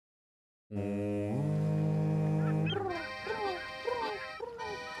Tickets,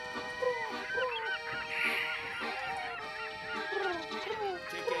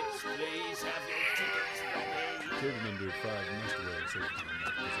 please have your tickets ready. Children under 5 must wear safety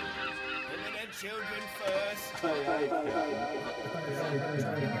Women and children first.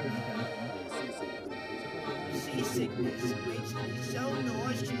 Seasickness makes me so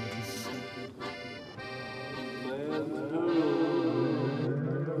nauseous.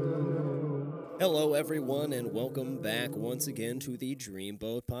 Hello, everyone, and welcome back once again to the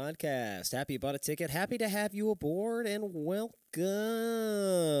Dreamboat Podcast. Happy you bought a ticket. Happy to have you aboard, and welcome.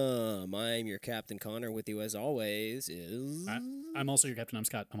 I'm your Captain Connor. With you, as always, is... I'm also your captain. I'm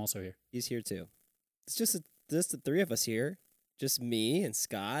Scott. I'm also here. He's here, too. It's just the three of us here. Just me and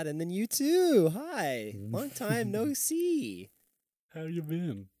Scott, and then you, too. Hi. Long time no see. How you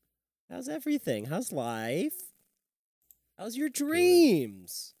been? How's everything? How's life? How's your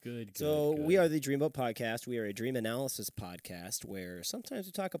dreams? Good. So we are the Dreamboat Podcast. We are a dream analysis podcast where sometimes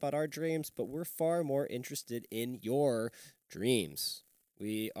we talk about our dreams, but we're far more interested in your dreams.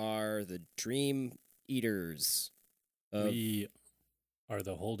 We are the dream eaters. We are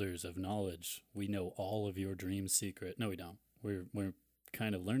the holders of knowledge. We know all of your dream secret. No, we don't. We're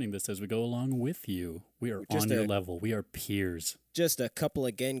kind of learning this as we go along with you. We are Just on your level. We are peers. Just a couple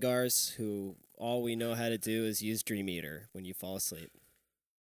of Gengars who all we know how to do is use Dream Eater when you fall asleep.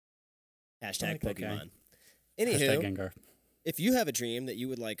 Hashtag like that guy. Pokemon. Anywho, Hashtag Gengar. if you have a dream that you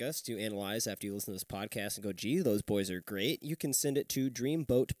would like us to analyze after you listen to this podcast and go, gee, those boys are great, you can send it to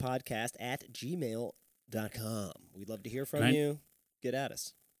dreamboatpodcast@gmail.com. We'd love to hear from you. Get at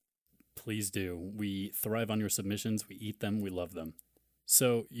us. Please do. We thrive on your submissions. We eat them. We love them.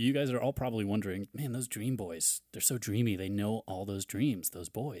 So you guys are all probably wondering, man, those dream boys, they're so dreamy. They know all those dreams, those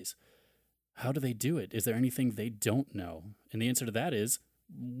boys. How do they do it? Is there anything they don't know? And the answer to that is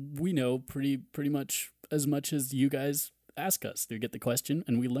we know pretty much as you guys ask us. We get the question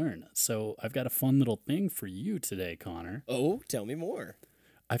and we learn. So I've got a fun little thing for you today, Connor. Oh, tell me more.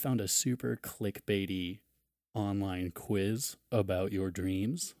 I found a super clickbaity online quiz about your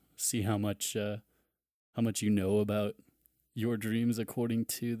dreams. See how much you know about your dreams according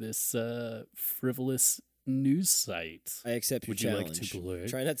to this frivolous news site. I accept your Would you challenge. like to play?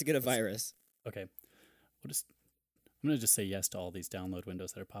 Try not to get a virus. Okay. I'm going to just say yes to all these download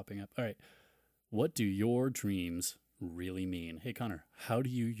windows that are popping up. All right. What do your dreams really mean? Hey, Connor, how do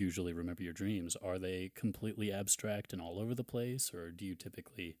you usually remember your dreams? Are they completely abstract and all over the place, or do you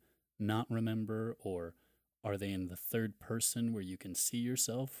typically not remember, or are they in the third person where you can see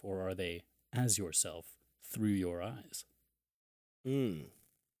yourself, or are they as yourself through your eyes?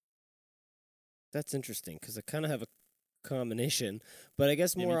 That's interesting because I kind of have a combination, but I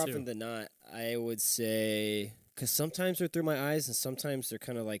guess Yeah, more me often too. than not, I would say because sometimes they're through my eyes and sometimes they're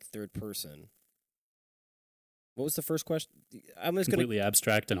kind of like third person. What was the first question? I'm just Completely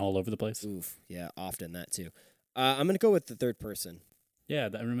abstract and all over the place? Oof, yeah, often that too. I'm gonna go with the third person. Yeah,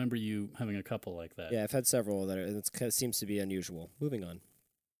 I remember you having a couple like that. Yeah, I've had several that it seems to be unusual. Moving on.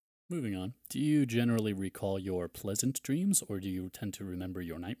 Moving on. Do you generally recall your pleasant dreams, or do you tend to remember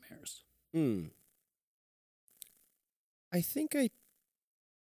your nightmares? I think I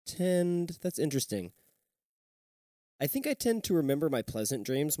tend. That's interesting. I think I tend to remember my pleasant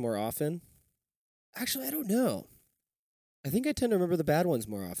dreams more often. Actually, I don't know. I think I tend to remember the bad ones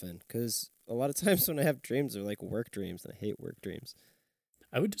more often because a lot of times when I have dreams, they're like work dreams, and I hate work dreams.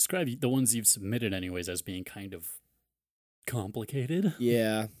 I would describe the ones you've submitted anyways as being kind of complicated.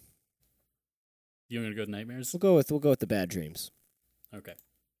 Yeah, You want to go with nightmares? we'll go with the bad dreams. Okay.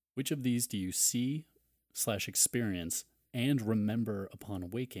 Which of these do you see/experience and remember upon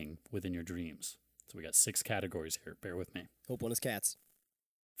waking within your dreams? So we got 6 categories here. Bear with me. Hope one is cats.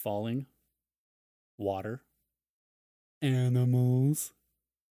 Falling, water, animals,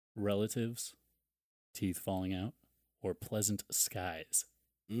 relatives, teeth falling out, or pleasant skies.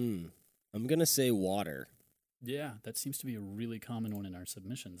 I'm gonna say water. Yeah, that seems to be a really common one in our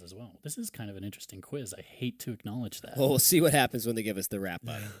submissions as well. This is kind of an interesting quiz. I hate to acknowledge that. Well, we'll see what happens when they give us the wrap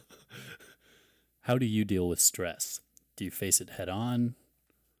up. How do you deal with stress? Do you face it head on?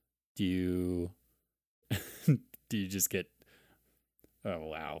 Do you do you just get oh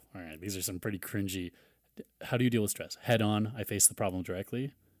wow. All right, these are some pretty cringy. How do you deal with stress? Head on, I face the problem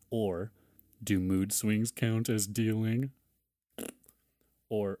directly, or do mood swings count as dealing?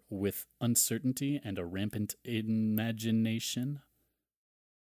 Or with uncertainty and a rampant imagination?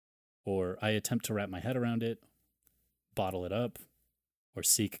 Or I attempt to wrap my head around it, bottle it up, or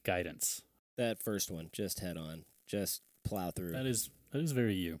seek guidance. That first one, just head on. Just plow through. That is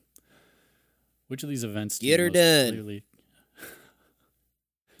very you. Which of these events do Get you her most done. clearly...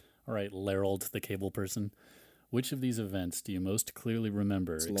 All right, Larold, the cable person. Which of these events do you most clearly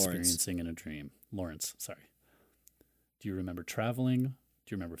remember It's Lawrence. experiencing in a dream? Lawrence, sorry. Do you remember traveling? Do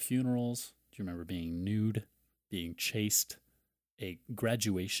you remember funerals? Do you remember being nude, being chased, a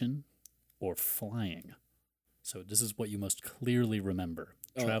graduation, or flying? So this is what you most clearly remember.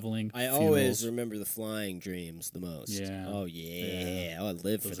 Oh, Traveling, I funerals. always remember the flying dreams the most. Yeah. Oh, yeah. Yeah. Oh, I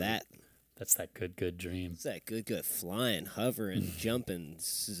live for Those are- that. That's that good dream. It's that good flying, hovering, jumping,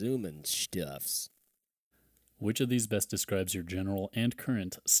 zooming stuffs. Which of these best describes your general and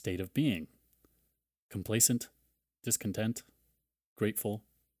current state of being? Complacent, discontent, grateful,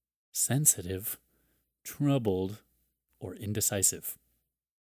 sensitive, troubled, or indecisive?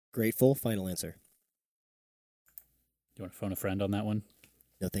 Grateful, final answer. You want to phone a friend on that one?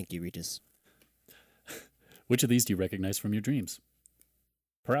 No, thank you, Regis. Which of these do you recognize from your dreams?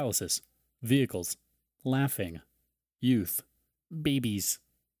 Paralysis, vehicles, laughing, youth, babies,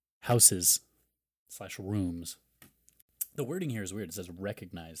 houses / rooms. The wording here is weird. It says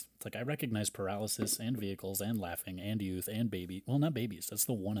recognize. It's like I recognize paralysis and vehicles and laughing and youth and baby. Well, not babies. That's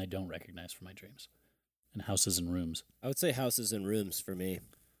the one I don't recognize from my dreams. And houses and rooms. I would say houses and rooms for me.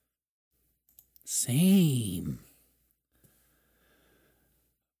 Same.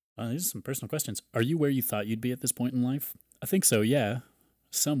 These are some personal questions. Are you where you thought you'd be at this point in life? I think so, yeah.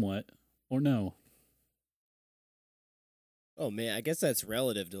 Somewhat. Or no. Oh, man, I guess that's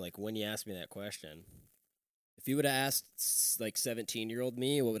relative to, like, when you asked me that question. If you would have asked, like, 17-year-old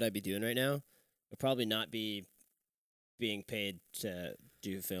me, what would I be doing right now? I'd probably not be being paid to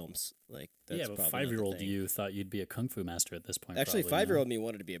do films. Like, that's Yeah, but probably not the 5-year-old thing. you thought you'd be a kung fu master at this point. Actually, probably, 5-year-old me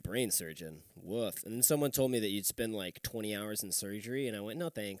wanted to be a brain surgeon. Woof. And then someone told me that you'd spend, like, 20 hours in surgery, and I went, no,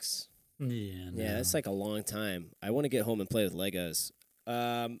 thanks. Yeah, no. Yeah, that's, like, a long time. I want to get home and play with Legos.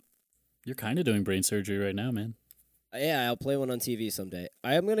 You're kind of doing brain surgery right now, man. Yeah, I'll play one on TV someday.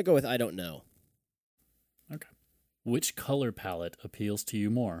 I am going to go with I don't know. Okay. Which color palette appeals to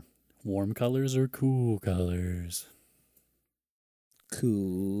you more? Warm colors or cool colors?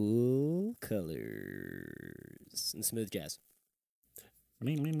 Cool colors and smooth jazz. All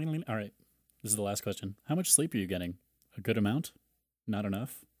right. This is the last question. How much sleep are you getting? A good amount? Not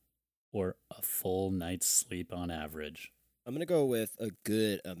enough? Or a full night's sleep on average? I'm going to go with a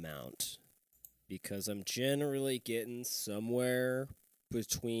good amount because I'm generally getting somewhere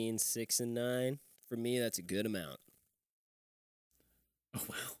between 6 and 9. For me, that's a good amount. Oh,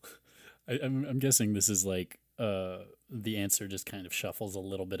 wow. I'm guessing this is like the answer just kind of shuffles a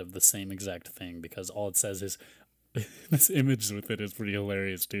little bit of the same exact thing because all it says is this image with it is pretty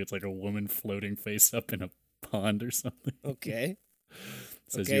hilarious too. It's like a woman floating face up in a pond or something. Okay.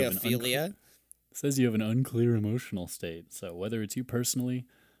 Says Okay, you have an Ophelia. says you have an unclear emotional state. So whether it's you personally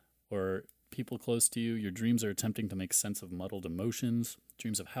or people close to you, your dreams are attempting to make sense of muddled emotions.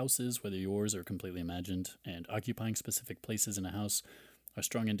 Dreams of houses, whether yours or completely imagined, and occupying specific places in a house are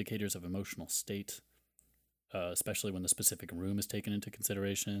strong indicators of emotional state, especially when the specific room is taken into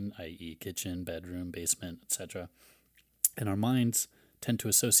consideration, i.e. kitchen, bedroom, basement, etc. And our minds tend to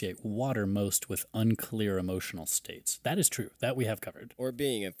associate water most with unclear emotional states. That is true. That we have covered. Or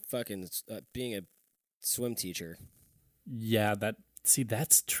being a fucking being a swim teacher. Yeah,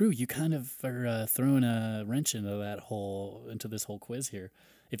 that's true. You kind of are throwing a wrench into this whole quiz here.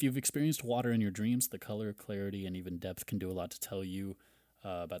 If you've experienced water in your dreams, the color, clarity, and even depth can do a lot to tell you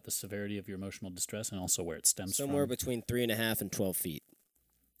about the severity of your emotional distress and also where it stems Somewhere from. between 3.5 and 12 feet.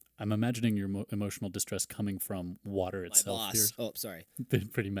 I'm imagining your emotional distress coming from water My itself. boss. Oh, sorry.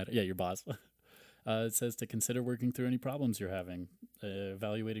 Pretty meta. Yeah, your boss. It says to consider working through any problems you're having,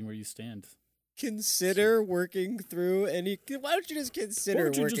 evaluating where you stand. Consider working through any. Why don't you just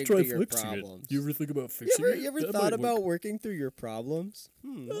consider working through your problems? You ever think about fixing it? You ever That thought might about work. working through your problems? I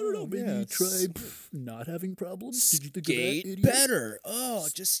don't know. Maybe yeah. try not having problems. Did you think Skate of that, idiot? better. Oh,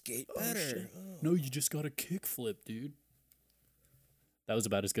 just skate Oh, better. shit. Oh. No, you just got a kickflip, dude. That was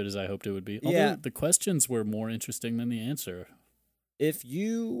about as good as I hoped it would be. Although Yeah. the questions were more interesting than the answer. If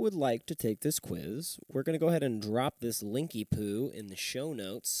you would like to take this quiz, we're going to go ahead and drop this linky poo in the show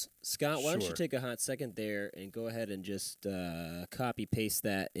notes. Scott, why don't you Sure. take a hot second there and go ahead and just copy paste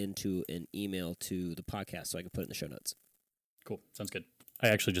that into an email to the podcast so I can put it in the show notes. Cool. Sounds good. I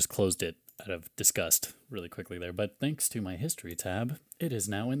actually just closed it out of disgust really quickly there, but thanks to my history tab, it is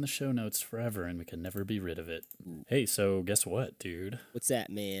now in the show notes forever and we can never be rid of it. Hey, so guess what, dude? What's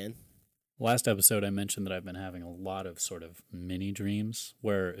that, man? Last episode, I mentioned that I've been having a lot of sort of mini dreams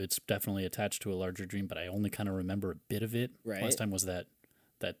where it's definitely attached to a larger dream, but I only kind of remember a bit of it. Right. Last time was that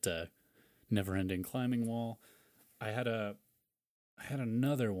never-ending climbing wall. I had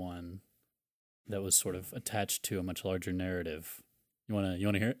another one that was sort of attached to a much larger narrative. You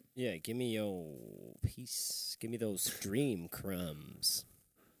wanna hear it? Yeah, give me your piece. Give me those dream crumbs.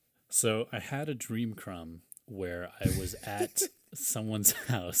 So I had a dream crumb where I was at someone's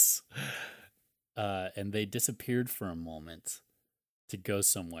house, and they disappeared for a moment to go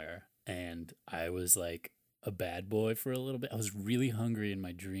somewhere, and I was like a bad boy for a little bit. I was really hungry in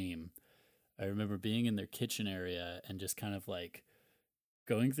my dream. I remember being in their kitchen area and just kind of like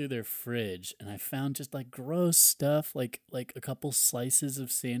going through their fridge, and I found just like gross stuff, like a couple slices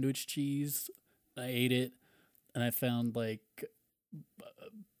of sandwich cheese. I ate it, and I found like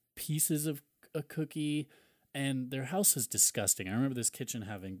pieces of a cookie, and their house is disgusting. I remember this kitchen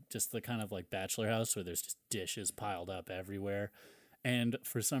having just the kind of like bachelor house where there's just dishes piled up everywhere. And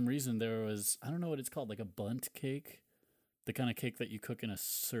for some reason there was, I don't know what it's called, like a bundt cake, the kind of cake that you cook in a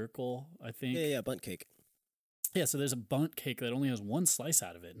circle, I think. Yeah, bundt cake. Yeah, so there's a bundt cake that only has one slice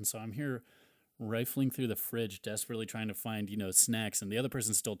out of it. And so I'm here rifling through the fridge, desperately trying to find, snacks. And the other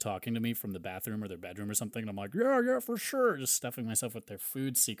person's still talking to me from the bathroom or their bedroom or something. And I'm like, yeah, for sure. Just stuffing myself with their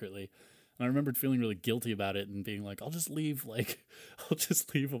food secretly. And I remembered feeling really guilty about it and being like, I'll just leave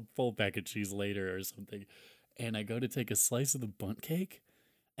a full pack of cheese later or something. And I go to take a slice of the bundt cake,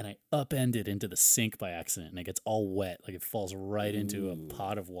 and I upend it into the sink by accident, and it gets all wet. Like, it falls right into a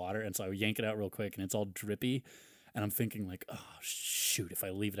pot of water. And so I yank it out real quick, and it's all drippy. And I'm thinking, like, oh, shoot, if I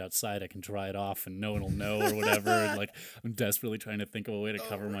leave it outside, I can dry it off, and no one will know or whatever. And, like, I'm desperately trying to think of a way to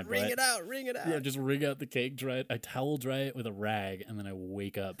cover my butt. Wring it out. Yeah, just wring out the cake, dry it. I towel dry it with a rag, and then I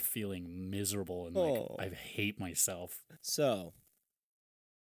wake up feeling miserable and, like, I hate myself. So,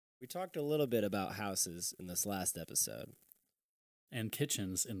 we talked a little bit about houses in this last episode. And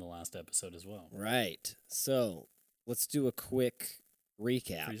kitchens in the last episode as well. Right. So, let's do a quick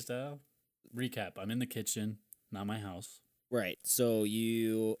recap. Freestyle? Recap. I'm in the kitchen, not my house. Right. So,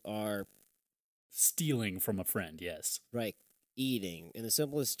 you are... Stealing from a friend, yes. Right. Eating. In the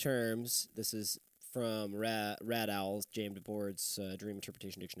simplest terms, this is from Rad Owl's James DeBoard's Dream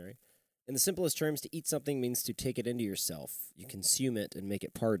Interpretation Dictionary. In the simplest terms, to eat something means to take it into yourself. You consume it and make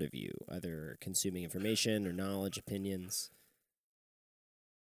it part of you, either consuming information or knowledge, opinions.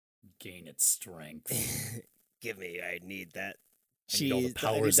 Gain its strength. Give me, I need that I need all the cheese.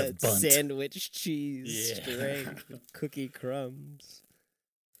 powers I need of that bundt. sandwich cheese Yeah. strength, cookie crumbs.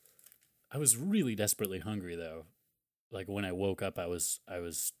 I was really desperately hungry, though. Like, when I woke up, I was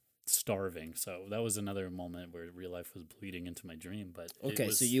starving. So that was another moment where real life was bleeding into my dream. But Okay,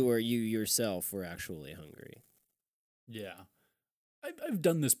 so you yourself were actually hungry. Yeah. I've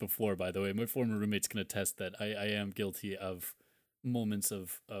done this before, by the way. My former roommates can attest that I am guilty of moments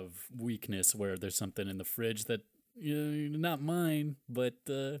of weakness where there's something in the fridge that, not mine, but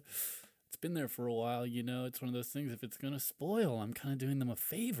it's been there for a while, It's one of those things, if it's going to spoil, I'm kind of doing them a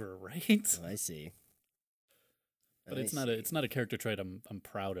favor, right? Oh, I see. But it's not a character trait I'm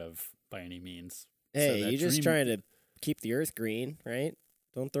proud of by any means. Hey, So you're just trying to keep the earth green, right?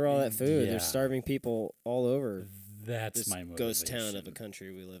 Don't throw all that food. Yeah. There's starving people all over That's this my motivation. ghost town of a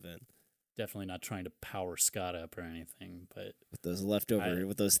country we live in. Definitely not trying to power Scott up or anything, but With those leftover,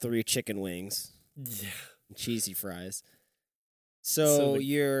 with those 3 chicken wings yeah. and cheesy fries. So So the-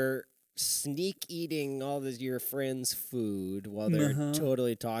 you're sneak eating all your friends' food while they're Uh-huh.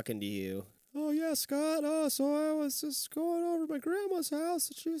 totally talking to you. Oh, yeah, Scott. Oh, so I was just going over to my grandma's house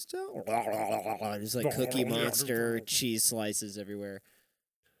and she was telling... Just like Cookie Monster, cheese slices everywhere.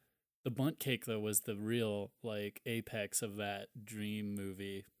 The bundt cake, though, was the real, like, apex of that dream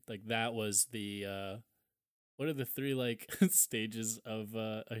movie. Like, that was the, what are the 3, like, stages of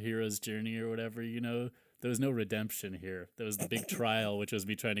a hero's journey or whatever, There was no redemption here. There was the big trial, which was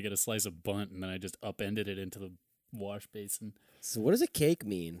me trying to get a slice of bundt, and then I just upended it into the wash basin. So what does a cake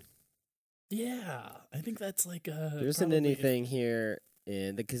mean? Yeah, I think that's like a... There isn't anything here,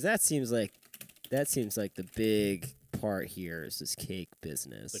 because that seems like the big part here is this cake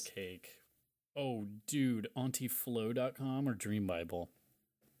business. The cake. Oh, dude, AuntieFlo.com or Dream Bible?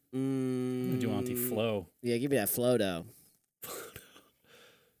 I'm gonna do Auntie Flo. Yeah, give me that Flodo.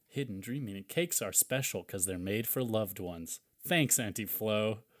 Hidden dream meaning. Cakes are special because they're made for loved ones. Thanks, Auntie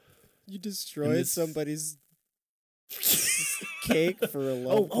Flo. You destroyed this- somebody's cake for a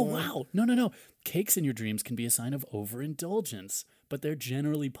loved Oh, one. wow. No. Cakes in your dreams can be a sign of overindulgence, but they're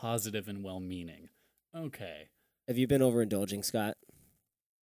generally positive and well-meaning. Okay. Have you been overindulging, Scott?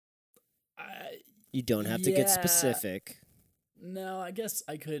 You don't have to get Yeah. specific. No, I guess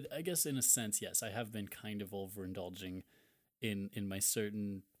I could. I guess in a sense, yes, I have been kind of overindulging in my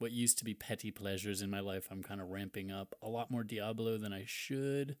certain what used to be petty pleasures in my life. I'm kind of ramping up a lot more Diablo than I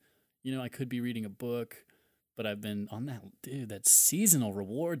should. I could be reading a book, but I've been on that. Dude, that seasonal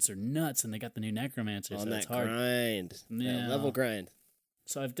rewards are nuts, and they got the new Necromancer. On so that it's hard. grind. Yeah. That level grind.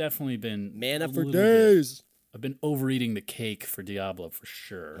 So I've definitely been Mana a for little bit- days. I've been overeating the cake for Diablo for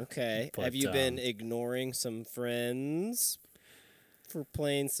sure. Okay. But, Have you been ignoring some friends for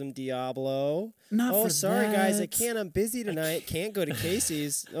playing some Diablo? Not Oh, for sorry guys, I that. can't. I'm busy tonight. Can't go to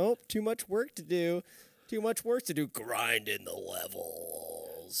Casey's. Oh, too much work to do. Too much work to do. Grinding the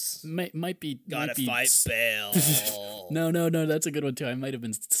levels. Might be Gotta might be fight s- Bale. No, that's a good one too. I might have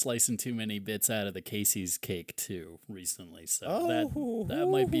been slicing too many bits out of the Casey's cake too recently, so that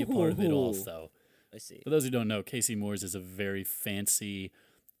might be a part of it also. I see. For those who don't know, Casey Moore's is a very fancy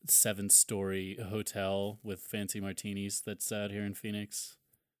 7-story hotel with fancy martinis that's out here in Phoenix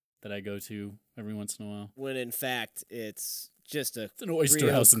that I go to every once in a while. When in fact it's just a It's an oyster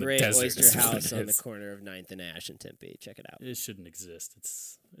real house in the great desert. oyster is what house it on the is. corner of 9th and Ash in Tempe. Check it out. It shouldn't exist.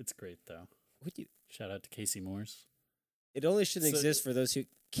 It's great though. Would you? Shout out to Casey Moore's. It only shouldn't So- exist for those who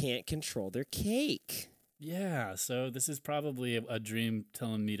can't control their cake. Yeah, so this is probably a dream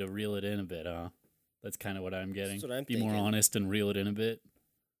telling me to reel it in a bit, huh? That's kind of what I'm getting. That's what I'm Be more thinking. honest and reel it in a bit.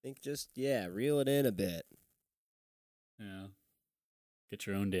 Think reel it in a bit. Yeah. Get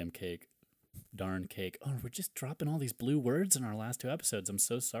your own damn cake. Darn cake. Oh, we're just dropping all these blue words in our last 2 episodes. I'm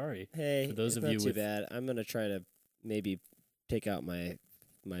so sorry. Hey, For those it's of not you too with- bad. I'm gonna try to maybe take out my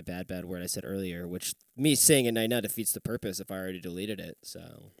bad word I said earlier, which me saying it now defeats the purpose if I already deleted it.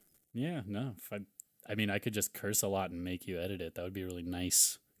 So Yeah, no. I mean, I could just curse a lot and make you edit it. That would be a really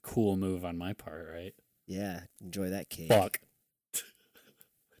nice, cool move on my part, right? yeah, enjoy that cake. Fuck. I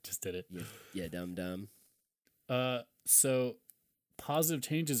just did it. Yeah, dumb. So positive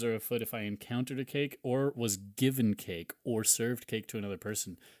changes are afoot if I encountered a cake or was given cake or served cake to another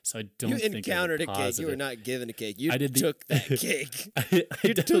person. So I don't You think encountered a cake. You were positive. not given a cake. You I did the- took that cake. I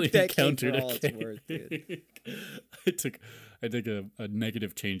You definitely took that cake for encountered all a it's cake. worth, dude. I took a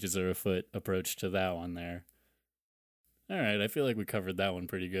negative changes are afoot approach to that one there. All right, I feel like we covered that one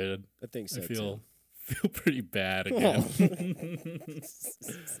pretty good. I think so I feel too. pretty bad Oh. again.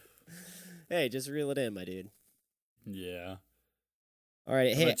 Hey, just reel it in, my dude. Yeah. All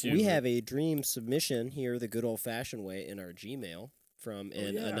right. How Hey, about you, we Rick? have a dream submission here the good old-fashioned way in our Gmail from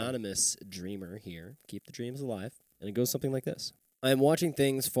an yeah. anonymous dreamer here. Keep the dreams alive. And it goes something like this. I am watching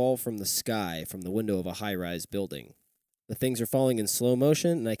things fall from the sky from the window of a high-rise building. The things are falling in slow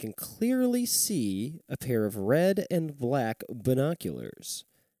motion, and I can clearly see a pair of red and black binoculars.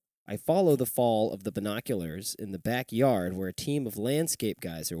 I follow the fall of the binoculars in the backyard where a team of landscape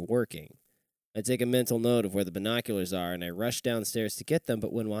guys are working. I take a mental note of where the binoculars are, and I rush downstairs to get them,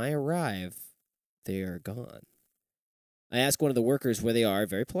 but when I arrive, they are gone. I ask one of the workers where they are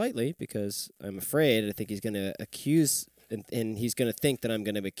very politely because I'm afraid. I think he's going to accuse, and he's going to think that I'm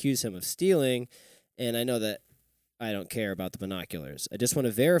going to accuse him of stealing, and I know that I don't care about the binoculars. I just want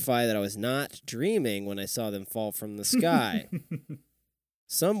to verify that I was not dreaming when I saw them fall from the sky.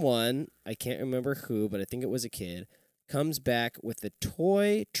 Someone, I can't remember who, but I think it was a kid, comes back with a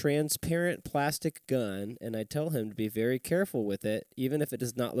toy transparent plastic gun, and I tell him to be very careful with it, even if it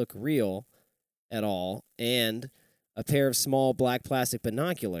does not look real at all, and a pair of small black plastic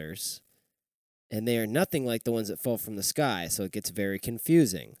binoculars, and they are nothing like the ones that fall from the sky, so it gets very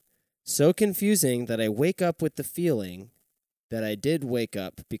confusing. So confusing that I wake up with the feeling that I did wake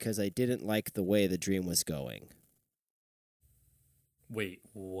up because I didn't like the way the dream was going. Wait,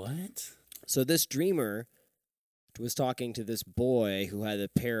 what? So this dreamer was talking to this boy who had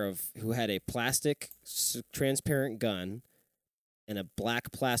a plastic transparent gun and a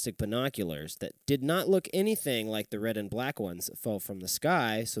black plastic binoculars that did not look anything like the red and black ones that fell from the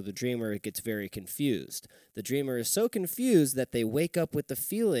sky, so the dreamer gets very confused. The dreamer is so confused that they wake up with the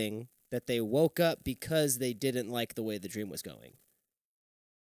feeling that they woke up because they didn't like the way the dream was going.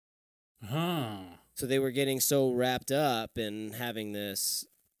 Huh. So they were getting so wrapped up in having this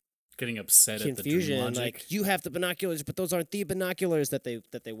Getting upset at the confusion, dream logic. like you have the binoculars, but those aren't the binoculars that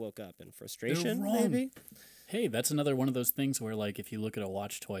they woke up in frustration. wrong. Maybe Hey, that's another one of those things where, like, if you look at a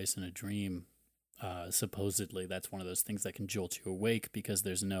watch twice in a dream, supposedly that's one of those things that can jolt you awake because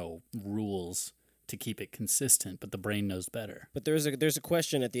there's no rules to keep it consistent, but the brain knows better. But there's a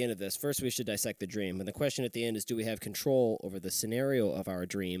question at the end of this. First, we should dissect the dream, and the question at the end is: do we have control over the scenario of our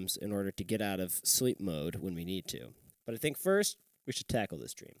dreams in order to get out of sleep mode when we need to? But I think first we should tackle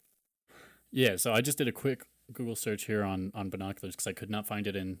this dream. Yeah, so I just did a quick Google search here on binoculars because I could not find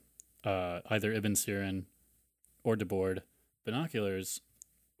it in either Ibn Sirin or Debord. Binoculars,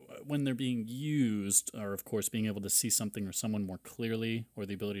 when they're being used, are of course being able to see something or someone more clearly, or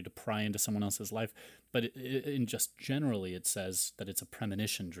the ability to pry into someone else's life. But in just generally, it says that it's a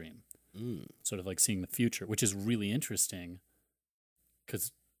premonition dream, sort of like seeing the future, which is really interesting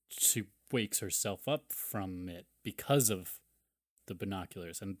because she wakes herself up from it because of the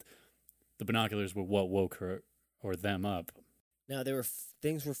binoculars, and the binoculars were what woke her or them up. Now,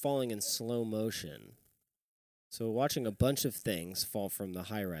 things were falling in slow motion. So watching a bunch of things fall from the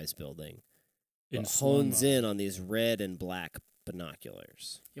high-rise building In hones slow-mo. in on these red and black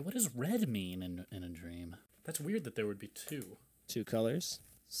binoculars. Yeah, what does red mean in a dream? That's weird that there would be two. Two colors.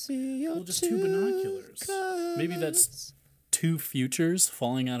 See your Well, just two binoculars. Maybe that's colors. two futures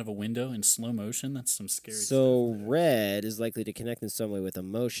falling out of a window in slow motion. That's some scary So stuff. red is likely to connect in some way with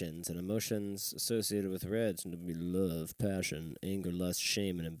emotions, and emotions associated with red tend to be love, passion, anger, lust,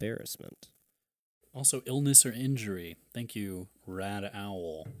 shame, and embarrassment. Also, illness or injury. Thank you, Rad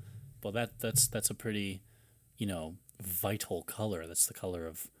Owl. Well, that's a pretty, vital color. That's the color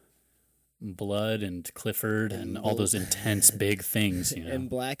of blood and Clifford and all those intense big things. And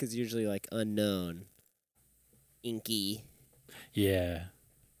black is usually like unknown, inky. Yeah.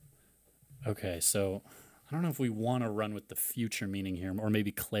 Okay, so I don't know if we want to run with the future meaning here, or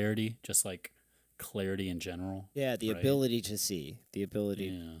maybe clarity, just like clarity in general. Yeah, the Right. ability to see, the ability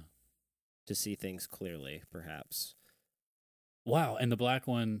Yeah. to see things clearly, perhaps. Wow, and the black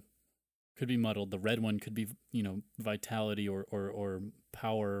one could be muddled. The red one could be, vitality or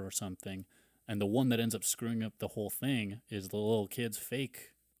power or something. And the one that ends up screwing up the whole thing is the little kid's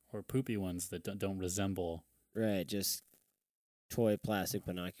fake or poopy ones that don't resemble. Right, just toy plastic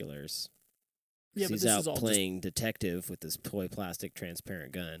binoculars. Yeah, but He's this out is all playing detective with this toy plastic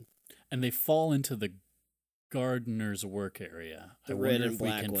transparent gun. and they fall into the gardener's work area. The I red wonder and if we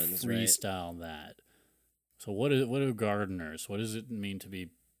black can ones, right? freestyle that. So what are gardeners? What does it mean to be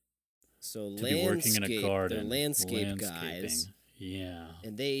So be working in a they're garden? landscape guys, Landscaping. Yeah.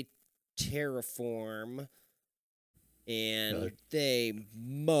 and they terraform, and They're- they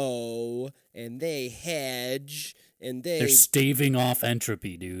mow, and they hedge, and They're staving off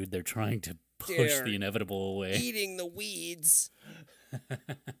entropy, dude. They're trying to push They're the inevitable away. eating the weeds.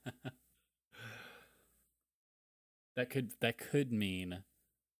 That could mean.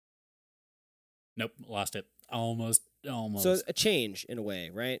 Nope, lost it. Almost. So a change in a way,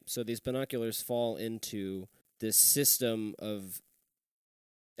 right? So these binoculars fall into this system of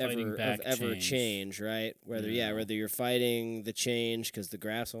Fighting back ever change. change, right? Whether Yeah. whether you're fighting the change because the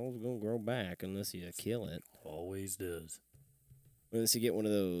grass will gonna grow back unless you kill it, Always does. unless you get one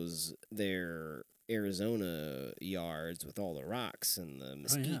of those their Arizona yards with all the rocks and the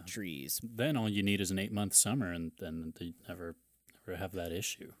mesquite yeah. trees. Then all you need is an 8-month summer, and then they never have that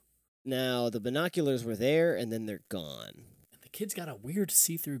issue. Now the binoculars were there, and then they're gone. And the kid's got a weird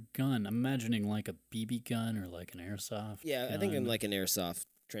see-through gun. I'm imagining like a BB gun or like an airsoft. Yeah, I think in gun. like an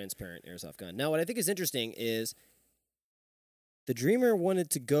transparent airsoft gun. Now, what I think is interesting is the dreamer wanted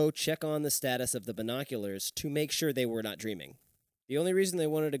to go check on the status of the binoculars to make sure they were not dreaming. The only reason they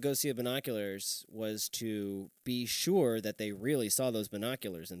wanted to go see the binoculars was to be sure that they really saw those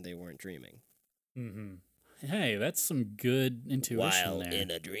binoculars and they weren't dreaming. Mm-hmm. Hey, that's some good intuition While there. in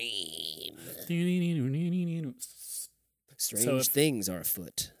a dream, If strange things are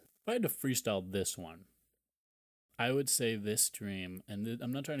afoot. I had to freestyle this one, I would say this dream, and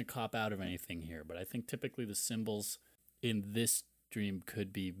I'm not trying to cop out of anything here, but I think typically the symbols in this dream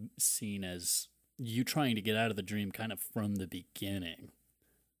could be seen as you trying to get out of the dream kind of from the beginning.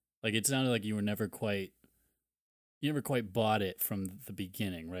 Like it sounded like you never quite bought it from the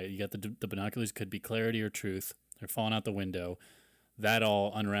beginning, right? You got the binoculars could be clarity or truth. They're falling out the window. That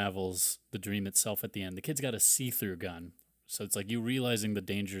all unravels the dream itself at the end. The kid's got a see-through gun. So it's like you realizing the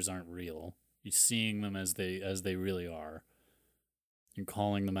dangers aren't real. You're seeing them as they really are. You're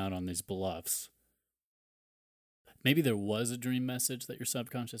calling them out on these bluffs. Maybe there was a dream message that your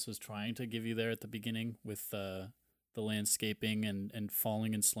subconscious was trying to give you there at the beginning with the landscaping and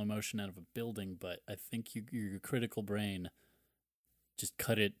falling in slow motion out of a building, but I think your critical brain just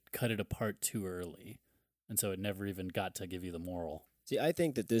cut it apart too early, and so it never even got to give you the moral. See, I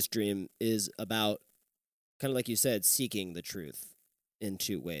think that this dream is about, kind of like you said, seeking the truth in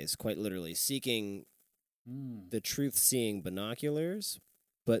two ways, quite literally. Seeking the truth-seeing binoculars,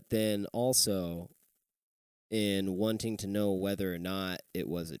 but then also in wanting to know whether or not it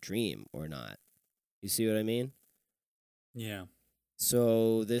was a dream or not. You see what I mean? Yeah.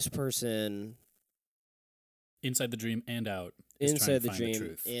 So this person Inside the dream and out. is trying inside to the find dream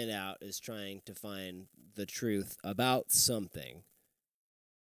truth. and out is trying to find the truth about something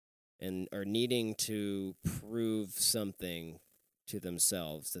and are needing to prove something to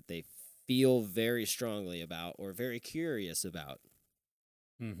themselves that they feel very strongly about or very curious about.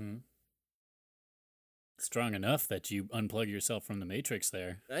 Mm-hmm. Strong enough that you unplug yourself from the matrix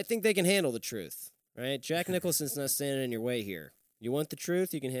there. I think they can handle the truth, right? Jack Nicholson's not standing in your way here. You want the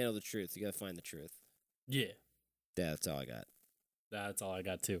truth, you can handle the truth. You got to find the truth. Yeah. Yeah, that's all I got. That's all I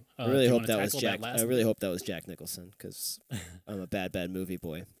got too. I really do you hope wanna that was tackle Jack. last I really bit? hope that was Jack Nicholson because I'm a bad movie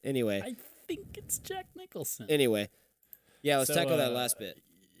boy. Anyway, I think it's Jack Nicholson. Yeah, let's So, tackle that last bit.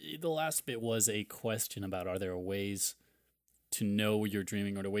 The last bit was a question about are there ways to know you're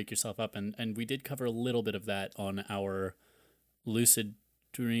dreaming or to wake yourself up, and we did cover a little bit of that on our lucid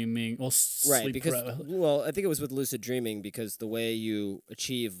dreaming. Well, Right, sleep because pro- I think it was with lucid dreaming because the way you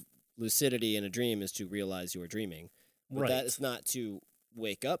achieve lucidity in a dream is to realize you are dreaming. But that right. is not to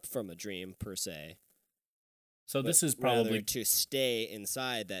wake up from a dream per se. So this but is rather probably to stay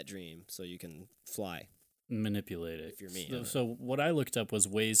inside that dream so you can fly. manipulate it. If you're me, I So, don't so what I looked up was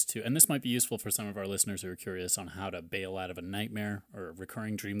ways to, and this might be useful for some of our listeners who are curious on how to bail out of a nightmare or a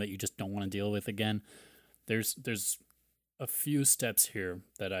recurring dream that you just don't want to deal with again. There's a few steps here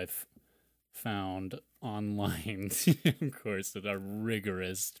that I've found online, of course, that are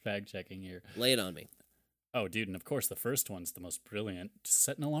rigorous fact checking here. Lay it on me. Oh, dude, and of course the first one's the most brilliant. Just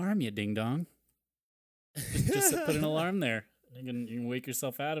set an alarm, you ding dong. Just put an alarm there. You can wake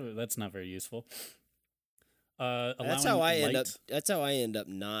yourself out of it. That's not very useful. That's how I end up. light- That's how I end up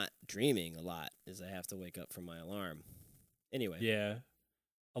not dreaming a lot. Is I have to wake up from my alarm. Anyway. Yeah.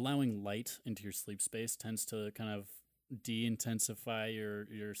 Allowing light into your sleep space tends to kind of de-intensify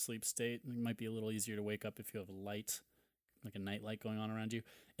your sleep state. It might be a little easier to wake up if you have light, like a night light going on around you.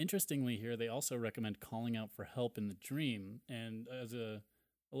 Interestingly here, they also recommend calling out for help in the dream. And as a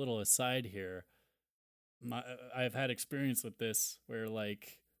little aside here, I've had experience with this where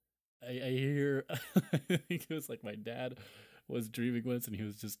like I hear I think it was like my dad was dreaming once and he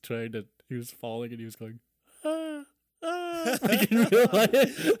was just he was falling and he was going like in real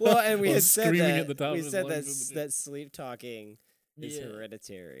life. Well, and we While had said screaming that at the top we of his said that lungs in the that sleep talking is Yeah.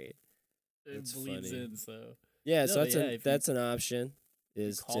 hereditary. It That's bleeds funny. in, so Yeah, No, so but that's yeah, if you that's an option.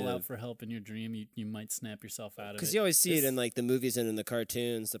 Is call to out for help in your dream. You might snap yourself out of it. because you always see it This- in like the movies and in the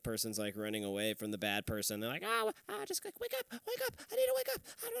cartoons. The person's like running away from the bad person. They're like, just like wake up! I need to wake up!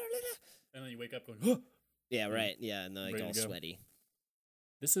 and then you wake up going, oh! Yeah, right. Yeah, and they're like Ready all to go. sweaty.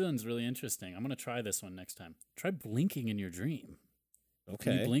 This one's really interesting. I'm gonna try this one next time. Try blinking in your dream. When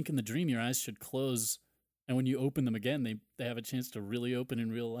Okay. you blink in the dream, your eyes should close, and when you open them again, they have a chance to really open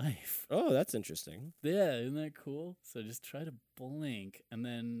in real life. Oh, that's interesting. Yeah, isn't that cool? So just try to blink, and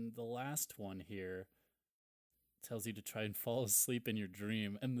then the last one here tells you to try and fall asleep in your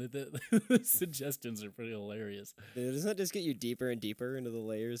dream, and the suggestions are pretty hilarious. Doesn't that just get you deeper and deeper into the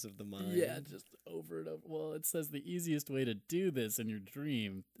layers of the mind? Yeah, just over and over. Well, it says the easiest way to do this in your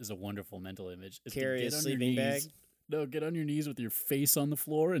dream is a wonderful mental image. Is to Carry a get on your sleeping bag. knees- No, get on your knees with your face on the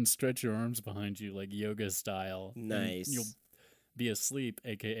floor and stretch your arms behind you like yoga style. and Nice. you'll be asleep,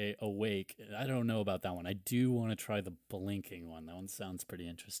 aka awake. I don't know about that one. I do want to try the blinking one. That one sounds pretty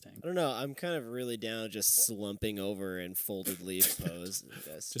interesting. I don't know. I'm kind of really down just slumping over in folded leaf pose. I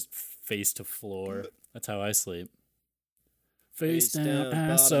guess. Just face to floor. That's how I sleep. Face Face down, down,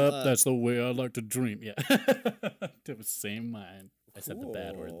 ass bottom up. up. That's the way I like to dream. Yeah. To the same mind. I said the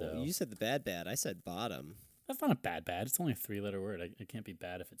bad word Cool. though. You said the bad. I said bottom. That's not a bad. It's only a 3-letter word. It can't be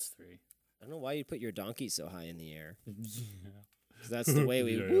bad if it's 3. I don't know why you put your donkey so high in the air. Yeah. 'Cause that's the way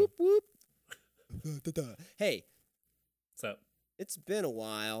we Yeah. whoop whoop. Hey, So, it's been a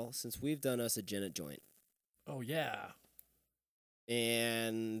while since we've done us a Jenna joint, oh yeah.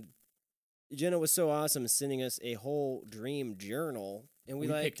 and Jenna was so awesome sending us a whole dream journal, and We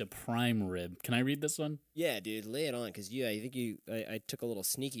like, picked a prime rib. Can I read this one? yeah, dude, lay it on, because I took a little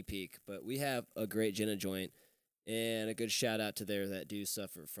sneaky peek, but we have a great Jenna joint, and a good shout out to there that do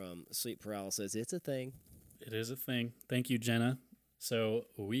suffer from sleep paralysis. It's a thing. It is a thing. Thank you, Jenna. So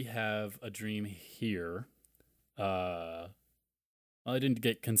we have a dream here. Well, I didn't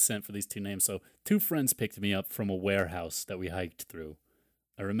get consent for these two names, so 2 friends picked me up from a warehouse that we hiked through.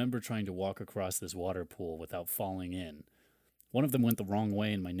 I remember trying to walk across this water pool without falling in. One of them went the wrong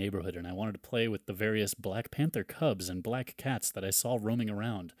way in my neighborhood, and I wanted to play with the various Black Panther cubs and black cats that I saw roaming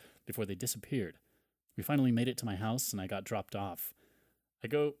around before they disappeared. We finally made it to my house, and I got dropped off. I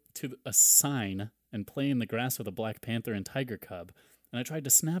go to a sign and play in the grass with a Black Panther and tiger cub, and I tried to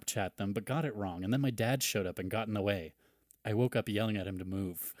Snapchat them, but got it wrong, and then my dad showed up and got in the way. I woke up yelling at him to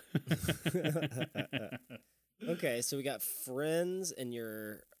move. Okay, so we got friends, and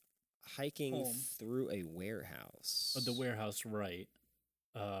you're hiking Home. through a warehouse. The warehouse, right.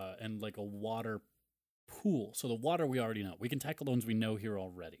 And like a water pool. So the water we already know. We can tackle the ones we know here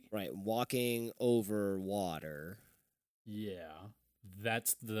already. Right, walking over water. Yeah.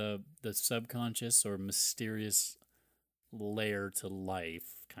 That's the subconscious or mysterious layer to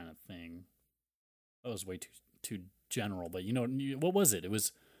life kind of thing. That was way too general, but what was it? It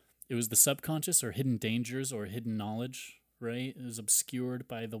was the subconscious or hidden dangers or hidden knowledge right? It is obscured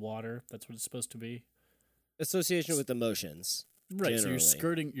by the water. That's what it's supposed to be. Association with emotions. Right. So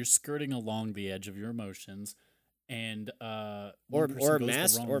Generally. you're skirting along the edge of your emotions, and Or one person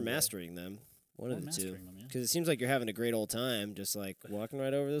goes the wrong way. mastering them. One Or of the two. mastering them, yeah. Because it seems like you're having a great old time, just like walking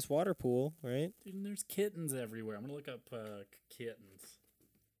right over this water pool, right? Dude, and there's kittens everywhere. I'm gonna look up kittens.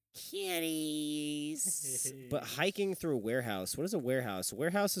 Kitties. But hiking through a warehouse. What is a warehouse? A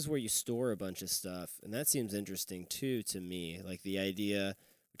warehouse is where you store a bunch of stuff, and that seems interesting too to me. Like the idea.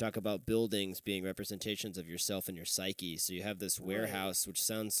 We talk about buildings being representations of yourself and your psyche. So you have this Right. warehouse, which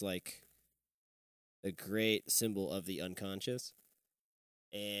sounds like a great symbol of the unconscious,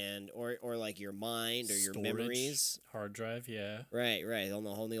 and or like your mind or your Storage, memories. hard drive, yeah. Right,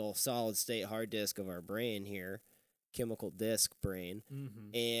 on the old solid state hard disk of our brain here, chemical disk brain,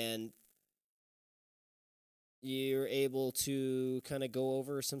 Mm-hmm. and you're able to kind of go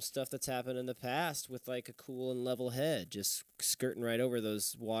over some stuff that's happened in the past with like a cool and level head, just skirting right over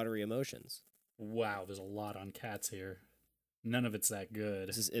those watery emotions. Wow, there's a lot on cats here. None of it's that good.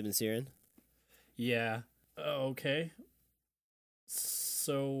 This is Ibn Sirin. Yeah. Okay.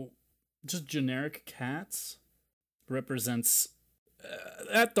 So, just generic cats represents.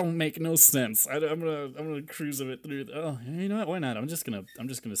 That don't make no sense. I'm gonna cruise a bit through. Oh, you know what? Why not? I'm just gonna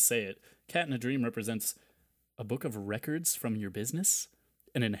say it. Cat in a Dream represents a book of records from your business,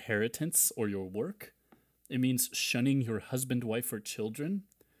 an inheritance, or your work. It means shunning your husband, wife, or children.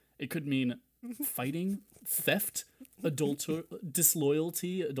 It could mean fighting, theft,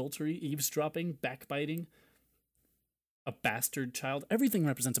 disloyalty, adultery, eavesdropping, backbiting, a bastard child. Everything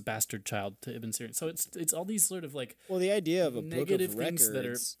represents a bastard child to Ibn Sirin. So it's all these sort of like Well, the idea of a book negative of things records, that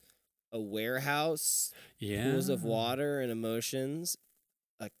are a warehouse, yeah pools of water and emotions,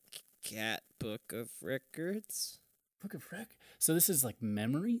 a cat book of records. Book of Rec. So this is like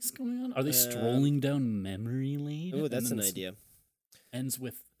memories going on. Are they strolling down memory lane? Oh, And that's then an this idea. Ends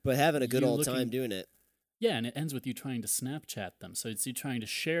with But having a good you old looking- time doing it. yeah, and it ends with you trying to Snapchat them. So it's you trying to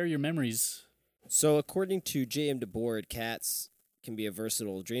share your memories. So, according to J.M. DeBoard, cats can be a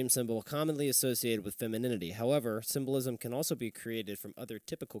versatile dream symbol commonly associated with femininity. However, symbolism can also be created from other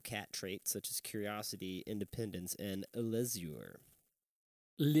typical cat traits such as curiosity, independence, and leisure.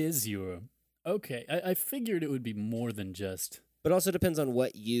 Leisure. Okay, I figured it would be more than just. But also depends on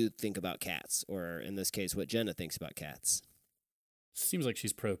what you think about cats, or in this case, what Jenna thinks about cats. Seems like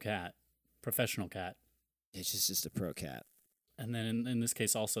she's pro cat, professional cat. It's just a pro cat. And then in this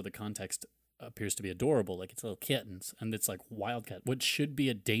case, also the context appears to be adorable, like it's little kittens, and it's like wildcat. What should be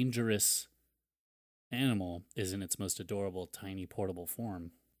a dangerous animal is in its most adorable, tiny, portable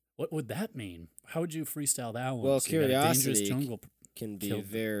form. What would that mean? How would you freestyle that one? Well, So you got a dangerous curiosity jungle. can be killed-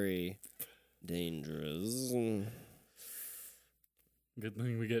 very dangerous. Good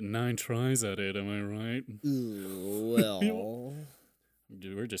thing we get 9 tries at it. Am I right? Ooh, well,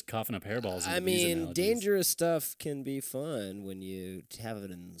 Dude, we're just coughing up hairballs. I into these mean, analogies. dangerous stuff can be fun when you have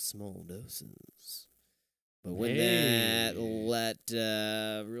it in small doses. But when that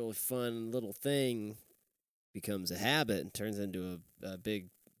really fun little thing becomes a habit and turns into a big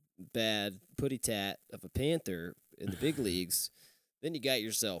bad putty tat of a panther in the big leagues, then you got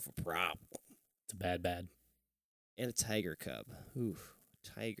yourself a problem. It's a bad. And a tiger cub. Ooh,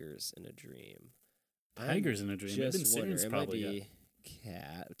 tigers in a dream. Tigers in a dream. Ibn Just wonder, Sirin's it might probably be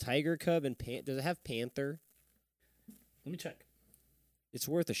cat, tiger cub, and does it have panther? Let me check. It's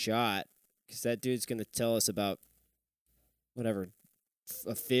worth a shot because that dude's gonna tell us about whatever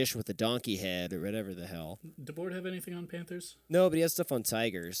a fish with a donkey head or whatever the hell. DeBoard have anything on panthers? No, but he has stuff on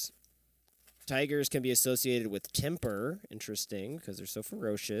tigers. Tigers can be associated with temper. Interesting, because they're so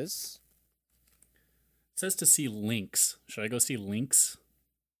ferocious. It says to see lynx. Should I go see lynx?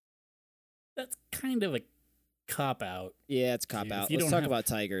 That's kind of a cop out. Yeah, it's cop If out. you Let's don't talk have about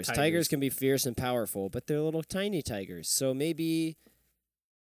tigers. tigers- Tigers can be fierce and powerful, but they're little tiny tigers. So maybe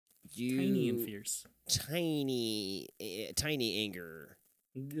you Tiny and fierce. tiny anger,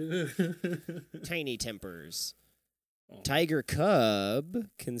 tiny tempers. Oh. Tiger cub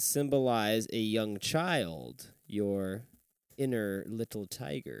can symbolize a young child, your inner little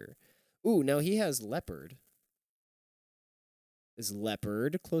tiger. Ooh, now he has leopard. Is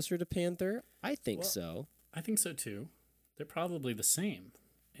leopard closer to panther? I think Well, so. I think so too. They're probably the same.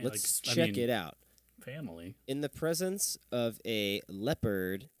 And, Let's check it out. Family. In the presence of a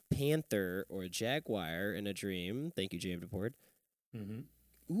leopard, panther, or jaguar in a dream, thank you, James DePord.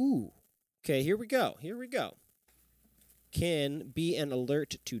 Mm-hmm. Ooh. Okay, here we go. Can be an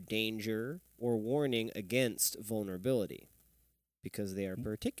alert to danger or warning against vulnerability because they are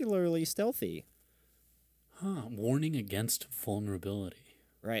particularly stealthy. Huh. Warning against vulnerability.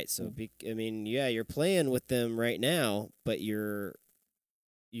 Right. So, you're playing with them right now, but you're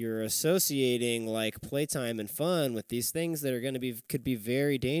associating like playtime and fun with these things that are going to could be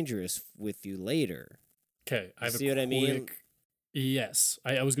very dangerous with you later. Okay, I have see a what I mean? Yes,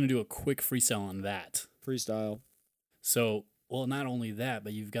 I was going to do a quick freestyle on that. Freestyle. So, well, not only that,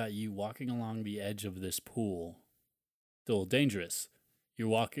 but you've got you walking along the edge of this pool. Still dangerous.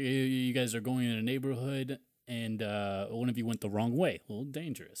 You guys are going in a neighborhood, and one of you went the wrong way. A little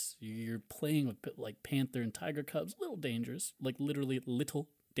dangerous. You're playing with like panther and tiger cubs. A little dangerous. Like literally little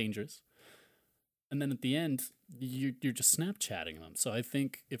dangerous. And then at the end, you're just Snapchatting them. So I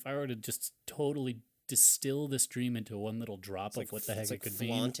think if I were to just totally distill this dream into one little drop of what the heck it could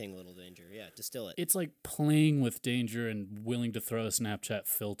mean. Flaunting little danger. Yeah, distill it. It's like playing with danger and willing to throw a Snapchat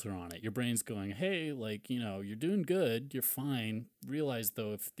filter on it. Your brain's going, hey, like, you're doing good. You're fine. Realize,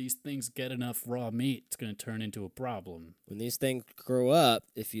 though, if these things get enough raw meat, it's going to turn into a problem. When these things grow up,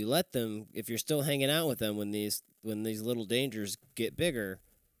 if you're still hanging out with them when these little dangers get bigger,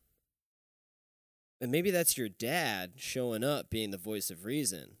 and maybe that's your dad showing up being the voice of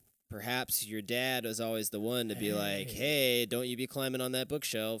reason. Perhaps your dad was always the one to be like, hey, don't you be climbing on that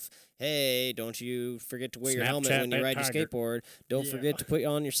bookshelf. Hey, don't you forget to wear your helmet when you ride your skateboard. Don't forget to put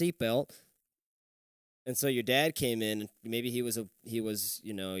on your seatbelt. And so your dad came in, and maybe he was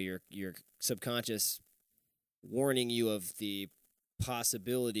your subconscious warning you of the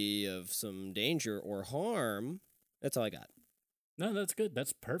possibility of some danger or harm. That's all I got. No, that's good.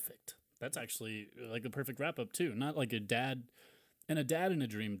 That's perfect. That's actually like a perfect wrap up too. Not like a dad. And a dad in a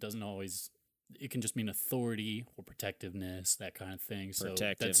dream doesn't always, it can just mean authority or protectiveness, that kind of thing. So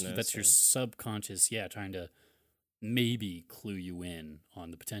that's your subconscious, trying to maybe clue you in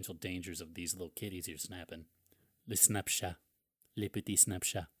on the potential dangers of these little kitties you're snapping. Les snapchats. Les petits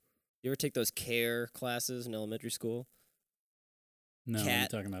snapchats. You ever take those CARE classes in elementary school? No, what are you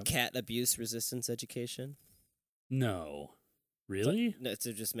talking about? Cat abuse resistance education? No. Really? No, it's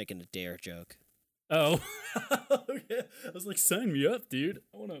just making a dare joke. Oh, okay. I was like, sign me up, dude.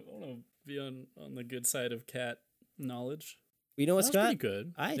 I wanna be on the good side of cat knowledge. You know what, Scott? Pretty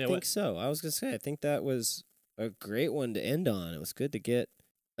good. I think so. I was gonna say, I think that was a great one to end on. It was good to get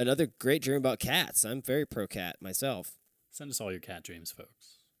another great dream about cats. I'm very pro cat myself. Send us all your cat dreams,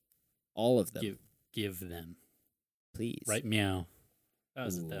 folks. All of them. Give them, please. Right, meow. That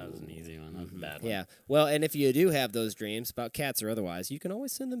was an easy one. That was a bad one. Yeah. Well, and if you do have those dreams about cats or otherwise, you can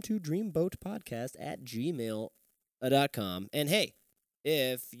always send them to dreamboatpodcast@gmail.com. And hey,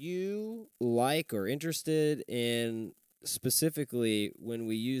 if you like or interested in specifically when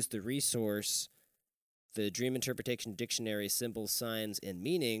we use the resource, the Dream Interpretation Dictionary, Symbols, Signs, and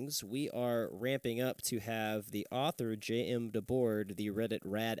Meanings, we are ramping up to have the author, J.M. DeBoard, the Reddit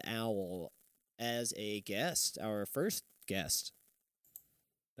Rad Owl, as a guest, our first guest.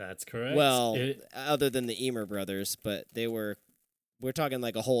 That's correct. Well, other than the Emer brothers, but we're talking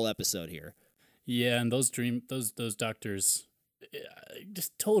like a whole episode here. Yeah, and those doctors,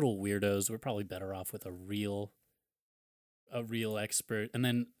 just total weirdos. We're probably better off with a real expert. And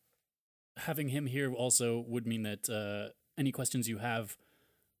then having him here also would mean that any questions you have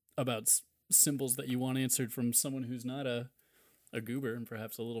about symbols that you want answered from someone who's not a goober and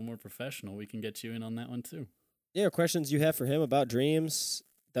perhaps a little more professional, we can get you in on that one too. Yeah, questions you have for him about dreams,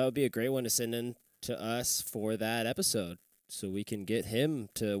 that would be a great one to send in to us for that episode so we can get him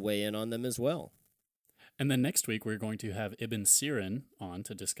to weigh in on them as well. And then next week, we're going to have Ibn Sirin on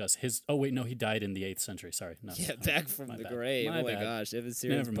to discuss his... Oh, wait, no, he died in the 8th century. Sorry. No, yeah, back from the grave. Oh, my gosh. Ibn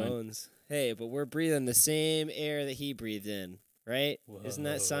Sirin's bones. Hey, but we're breathing the same air that he breathed in, right? Whoa. Isn't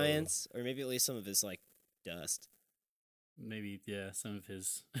that science? Or maybe at least some of his, like, dust. Maybe, yeah, some of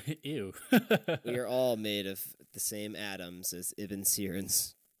his... Ew. We are all made of the same atoms as Ibn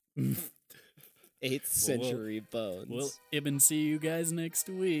Sirin's 8th century bones. We'll Ibn see you guys next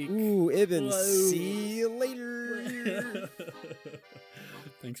week. Ooh, Ibn, see you later.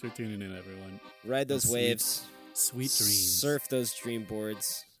 Thanks for tuning in, everyone. Ride those waves. Sweet dreams. Surf those dream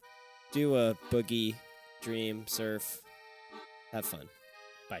boards. Do a boogie, dream, surf. Have fun.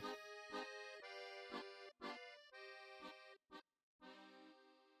 Bye.